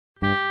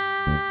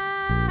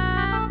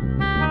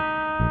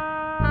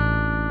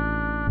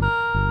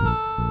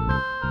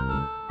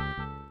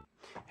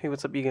Hey,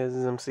 what's up, you guys?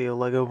 It's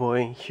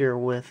MCLegoboy here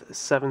with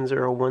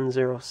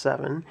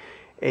 70107,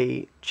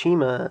 a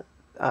Chima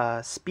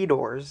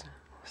Speedorz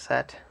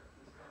set.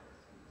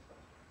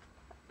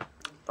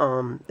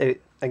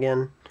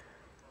 Again,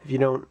 if you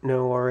don't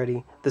know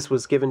already, this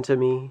was given to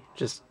me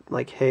just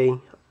like, hey,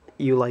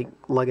 you like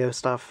Lego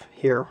stuff?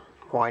 Here,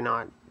 why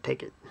not?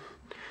 Take it.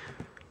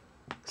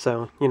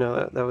 So, you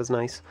know, that was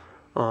nice.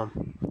 I've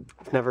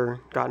never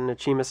gotten a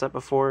Chima set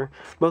before,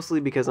 mostly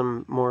because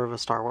I'm more of a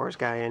Star Wars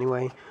guy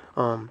anyway.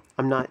 I'm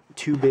not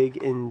too big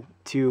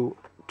into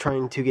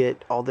trying to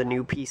get all the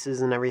new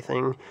pieces and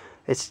everything.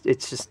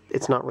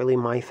 It's not really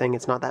my thing.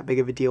 It's not that big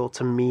of a deal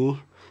to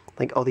me.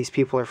 Like, all these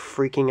people are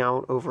freaking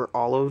out over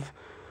Olive.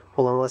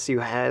 Well, unless you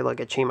had like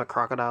a Chima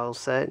Crocodile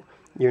set,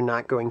 you're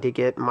not going to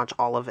get much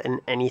Olive in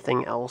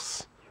anything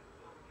else.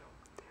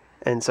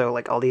 And so,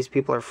 like, all these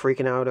people are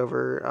freaking out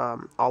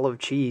over olive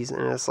cheese,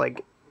 and it's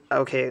like,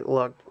 okay,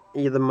 look,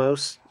 the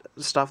most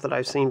stuff that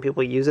I've seen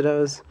people use it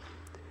as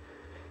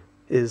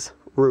is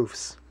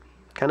roofs.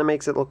 Kind of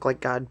makes it look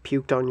like God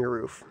puked on your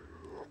roof.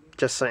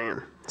 Just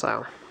saying.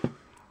 So,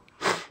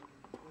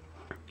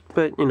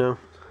 but, you know,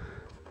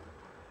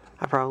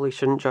 I probably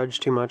shouldn't judge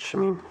too much. I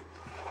mean,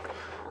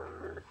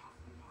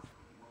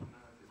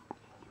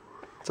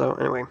 so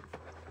anyway,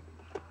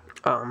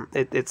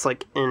 it's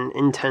like an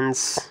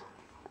intense,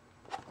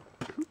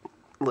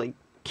 like,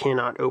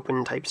 cannot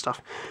open type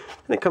stuff,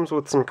 and it comes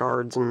with some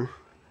cards and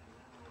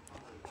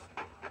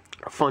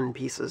fun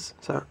pieces.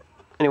 So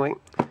anyway,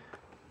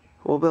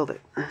 we'll build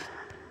it.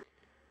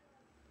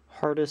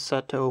 Hardest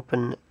set to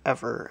open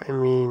ever. I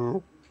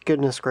mean,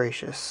 goodness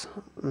gracious,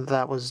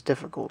 that was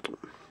difficult.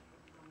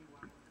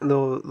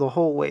 The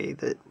whole way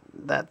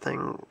that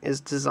thing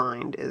is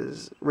designed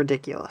is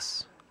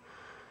ridiculous,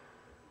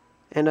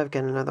 and I've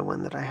got another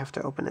one that I have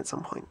to open at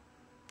some point.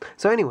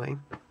 So anyway,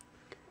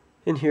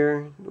 in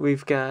here,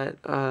 we've got,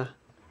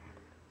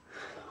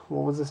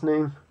 what was his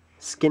name?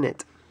 Skin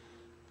It.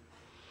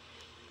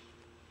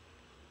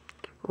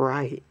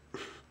 Right.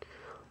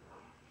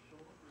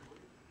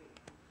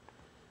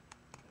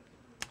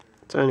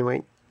 So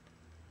anyway,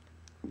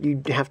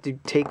 you have to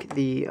take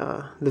the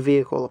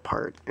vehicle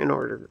apart in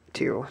order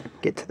to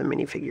get to the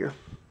minifigure.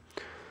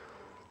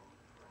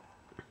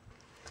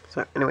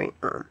 So anyway,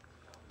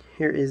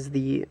 here is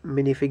the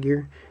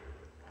minifigure.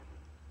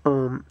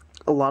 A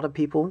lot of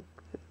people,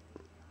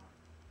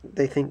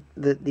 they think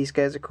that these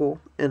guys are cool,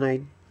 and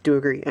I do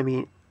agree. I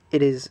mean,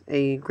 it is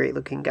a great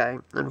looking guy.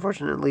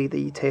 Unfortunately,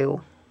 the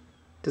tail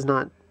does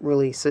not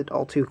really sit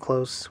all too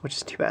close, which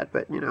is too bad,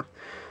 but you know.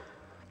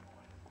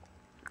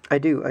 I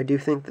do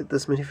think that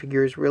this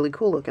minifigure is really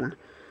cool looking.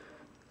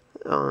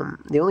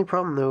 The only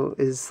problem though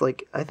is,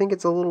 like, I think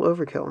it's a little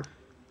overkill.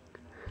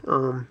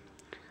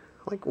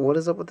 Like, what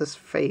is up with this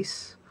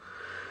face?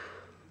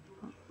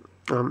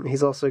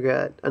 He's also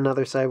got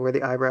another side where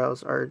the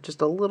eyebrows are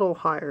just a little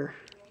higher.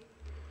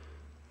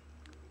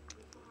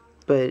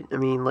 But, I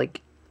mean, like,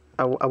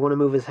 I want to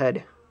move his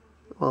head.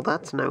 Well,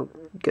 that's no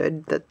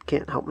good. That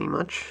can't help me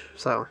much,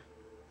 so.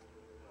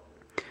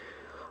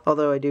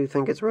 Although I do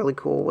think it's really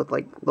cool with,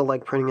 like, the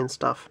leg printing and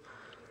stuff.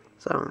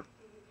 So,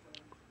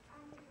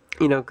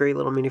 you know, great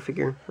little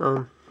minifigure.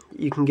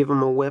 You can give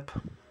him a whip.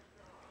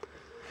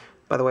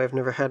 By the way, I've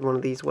never had one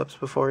of these whips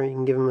before. You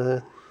can give him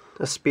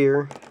a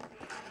spear.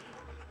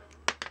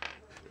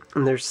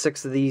 And there's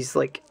 6 of these,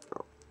 like,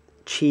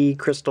 chi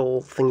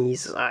crystal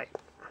thingies. I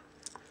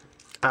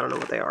don't know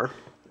what they are.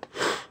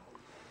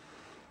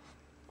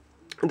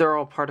 They're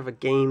all part of a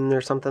game.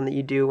 They're something that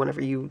you do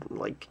whenever you,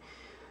 like,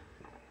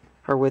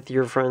 are with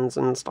your friends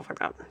and stuff like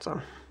that.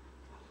 So,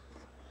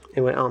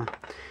 anyway,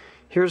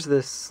 here's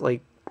this,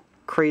 like,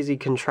 crazy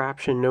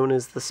contraption known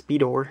as the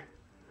Speedorz.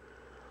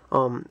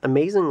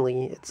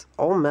 Amazingly, it's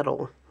all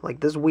metal. Like,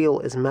 this wheel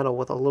is metal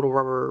with a little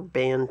rubber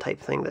band type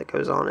thing that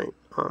goes on it.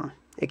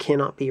 It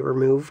cannot be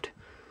removed.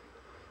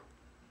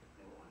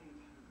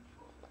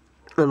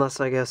 Unless,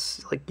 I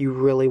guess, like, you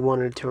really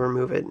wanted to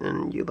remove it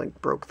and you,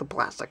 like, broke the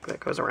plastic that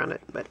goes around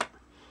it. But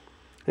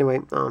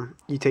anyway,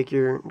 you take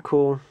your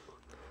cool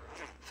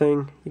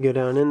thing, you go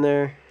down in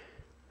there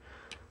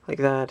like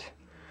that,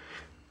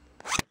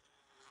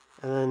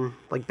 and then,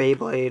 like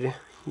Beyblade,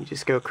 you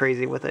just go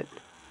crazy with it.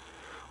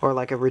 Or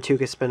like a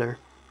Ratuka spinner,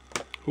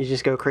 you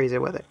just go crazy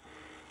with it.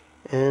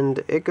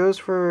 And it goes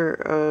for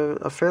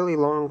a fairly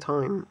long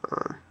time.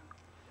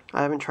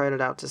 I haven't tried it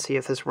out to see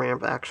if this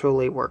ramp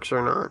actually works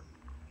or not.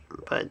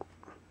 But,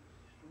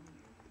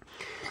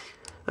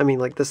 I mean,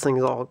 like, this thing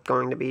is all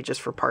going to be just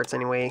for parts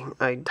anyway.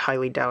 I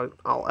highly doubt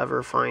I'll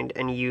ever find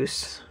any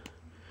use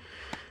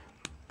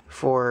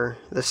for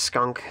the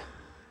Skunk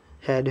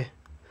head.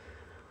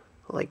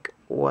 Like,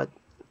 what?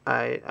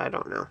 I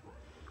don't know.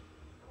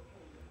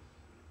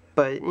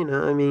 But, you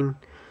know, I mean,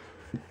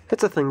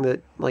 it's a thing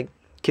that, like,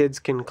 kids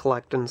can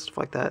collect and stuff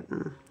like that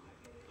and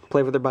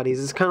play with their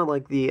buddies. It's kind of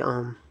like the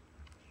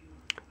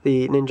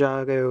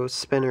Ninjago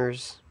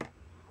spinners.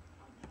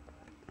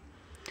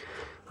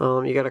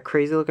 You got a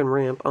crazy looking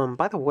ramp.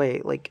 By the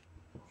way, like,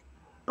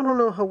 I don't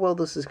know how well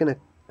this is gonna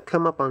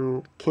come up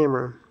on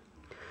camera,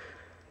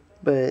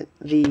 but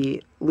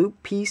the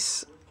loop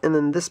piece, and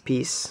then this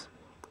piece.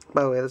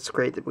 By the way, that's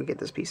great that we get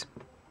this piece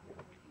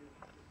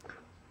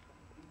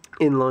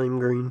in lime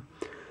green.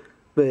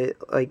 But,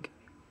 like,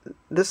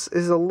 this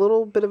is a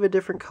little bit of a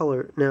different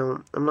color.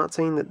 Now, I'm not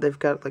saying that they've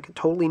got, like, a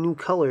totally new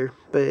color,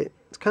 but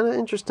it's kind of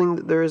interesting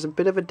that there is a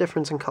bit of a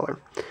difference in color.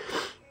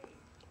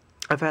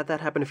 I've had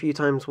that happen a few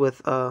times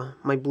with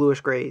my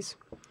bluish grays,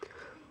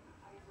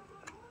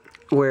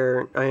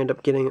 where I end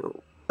up getting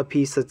a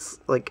piece that's,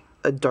 like,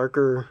 a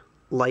darker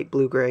light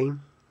blue gray,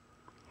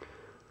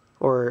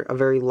 or a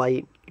very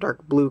light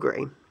dark blue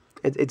gray.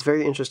 It's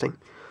very interesting.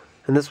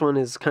 And this one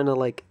is kind of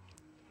like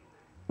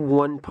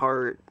 1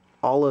 part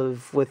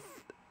olive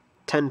with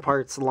 10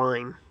 parts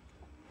lime.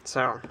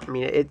 So, I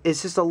mean,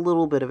 it's just a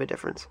little bit of a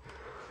difference.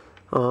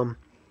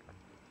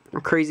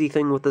 Crazy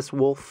thing with this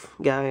wolf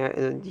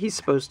guy, he's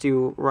supposed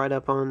to ride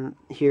up on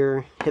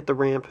here, hit the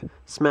ramp,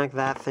 smack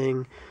that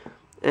thing,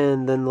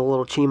 and then the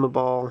little Chima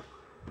ball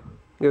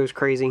goes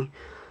crazy.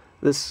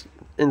 This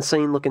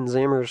insane looking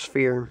Zammer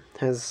sphere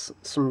has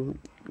some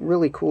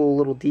really cool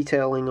little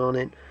detailing on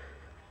it.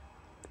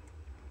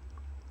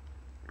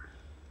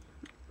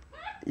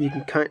 You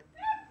can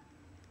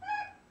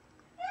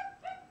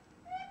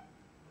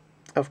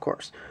of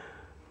course.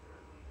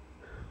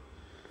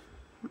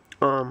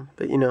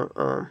 But you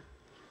know,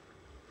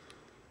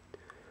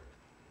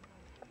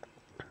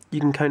 you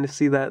can kind of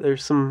see that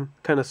there's some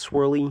kind of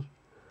swirly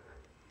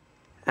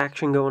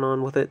action going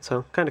on with it,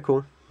 so kind of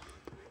cool.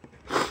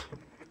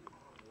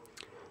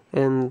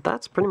 And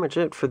that's pretty much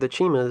it for the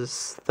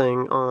Chima's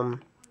thing.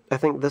 I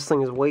think this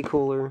thing is way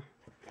cooler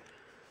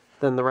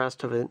than the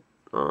rest of it.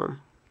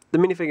 The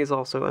minifig is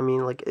also, I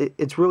mean, like,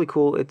 it's really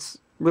cool. It's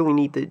really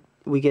neat that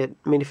we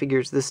get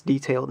minifigures this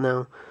detailed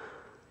now.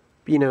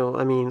 You know,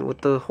 I mean,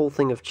 with the whole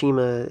thing of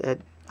Chima,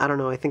 I don't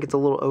know, I think it's a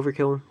little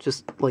overkill,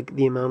 just, like,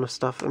 the amount of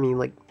stuff. I mean,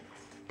 like,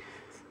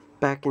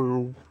 back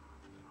in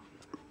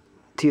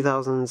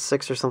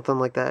 2006 or something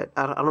like that,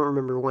 I don't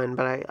remember when,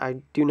 but I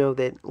do know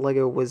that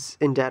LEGO was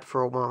in debt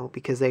for a while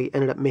because they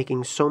ended up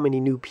making so many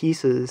new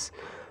pieces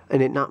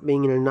and it not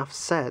being in enough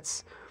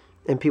sets,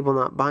 and people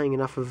not buying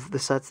enough of the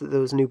sets that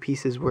those new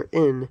pieces were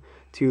in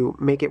to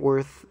make it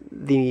worth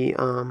the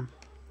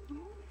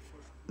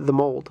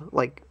mold,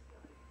 like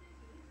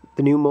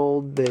the new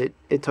mold that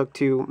it took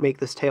to make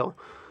this tail.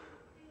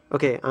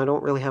 Okay, I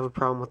don't really have a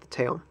problem with the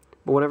tail,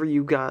 but whenever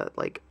you got,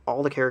 like,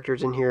 all the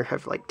characters in here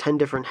have, like, 10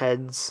 different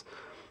heads,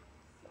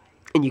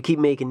 and you keep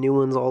making new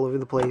ones all over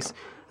the place,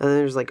 and then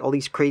there's, like, all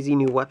these crazy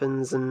new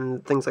weapons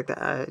and things like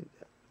that,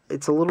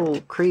 it's a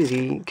little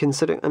crazy,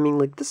 considering, I mean,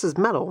 like, this is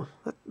metal.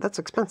 That's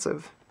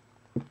expensive.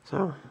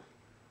 So,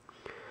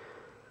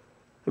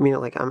 I mean,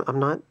 like, I'm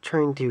not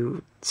trying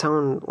to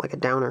sound like a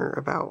downer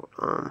about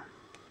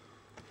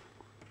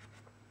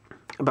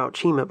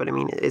Chima, but I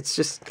mean,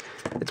 it's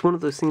one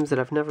of those themes that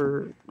I've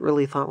never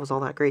really thought was all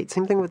that great.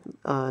 Same thing with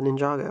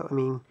Ninjago. I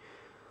mean,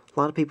 a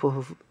lot of people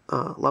have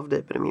loved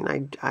it, but I mean,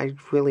 I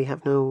really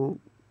have no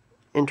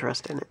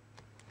interest in it.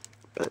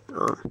 But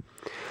you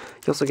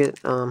also get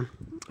a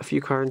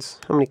few cards.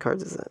 How many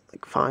cards is that?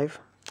 Like 5?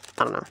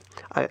 I don't know.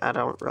 I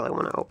don't really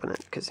want to open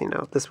it because, you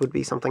know, this would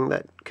be something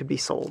that could be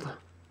sold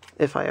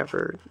if I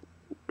ever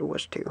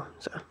wish to.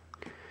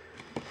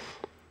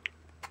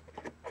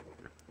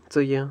 So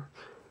yeah.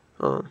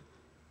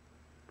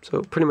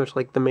 So pretty much,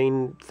 like, the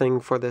main thing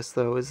for this,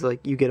 though, is,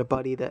 like, you get a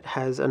buddy that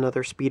has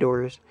another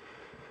Speedorz,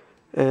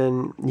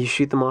 and you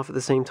shoot them off at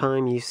the same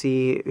time. You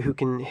see who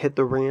can hit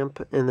the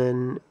ramp, and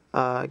then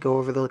go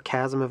over the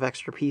chasm of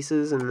extra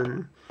pieces, and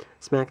then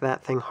smack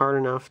that thing hard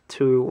enough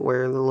to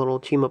where the little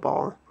Chima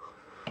ball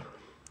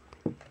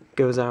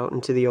goes out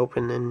into the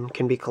open and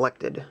can be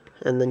collected.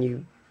 And then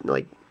you,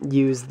 like,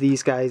 use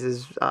these guys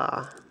as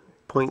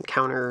point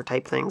counter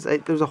type things.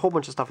 There's a whole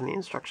bunch of stuff in the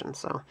instructions,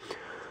 so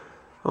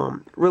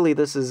really,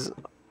 this is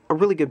a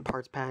really good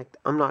parts pack.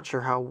 I'm not sure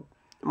how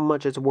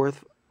much it's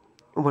worth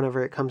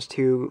whenever it comes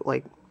to,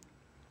 like,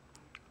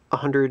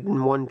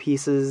 101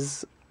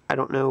 pieces. I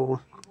don't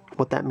know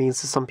what that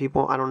means to some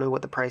people. I don't know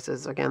what the price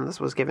is. Again, this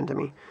was given to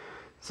me.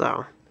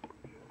 So,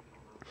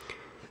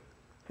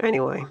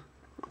 anyway,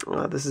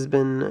 this has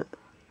been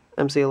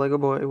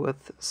MCLegoboy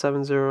with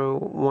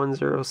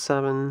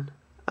 70107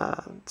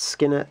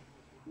 Skinnet.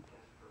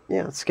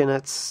 Yeah,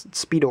 Skinnet's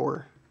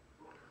Speedorz.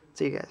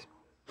 See you guys.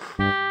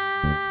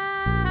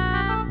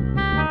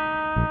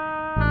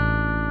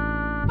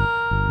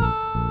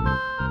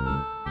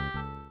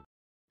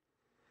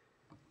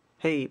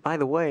 Hey, by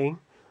the way,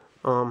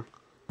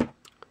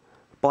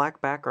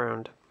 black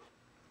background.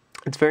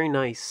 It's very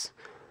nice.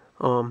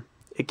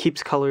 It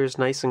keeps colors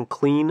nice and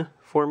clean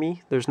for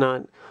me. There's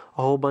not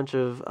a whole bunch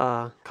of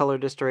color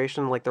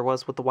distortion like there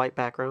was with the white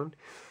background.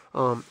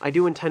 I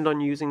do intend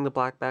on using the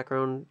black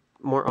background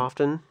more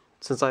often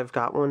since I've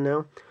got one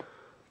now.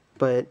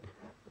 But,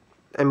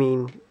 I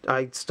mean,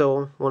 I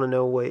still want to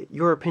know what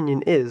your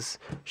opinion is.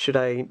 Should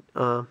I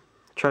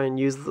try and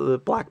use the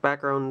black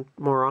background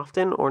more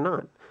often or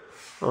not?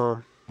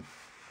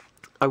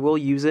 I will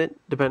use it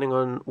depending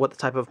on what the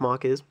type of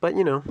mock is, but,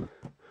 you know,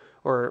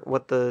 or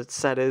what the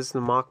set is,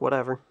 the mock,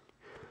 whatever.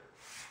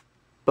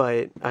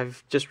 but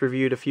I've just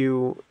reviewed a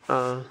few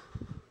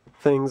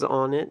things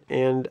on it,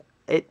 and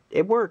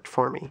it worked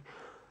for me.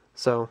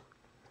 So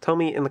tell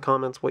me in the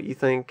comments what you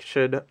think.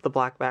 Should the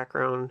black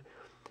background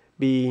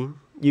be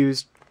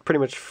used pretty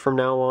much from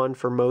now on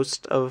for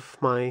most of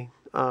my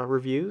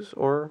reviews,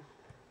 or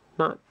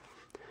not?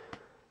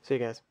 See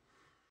you guys.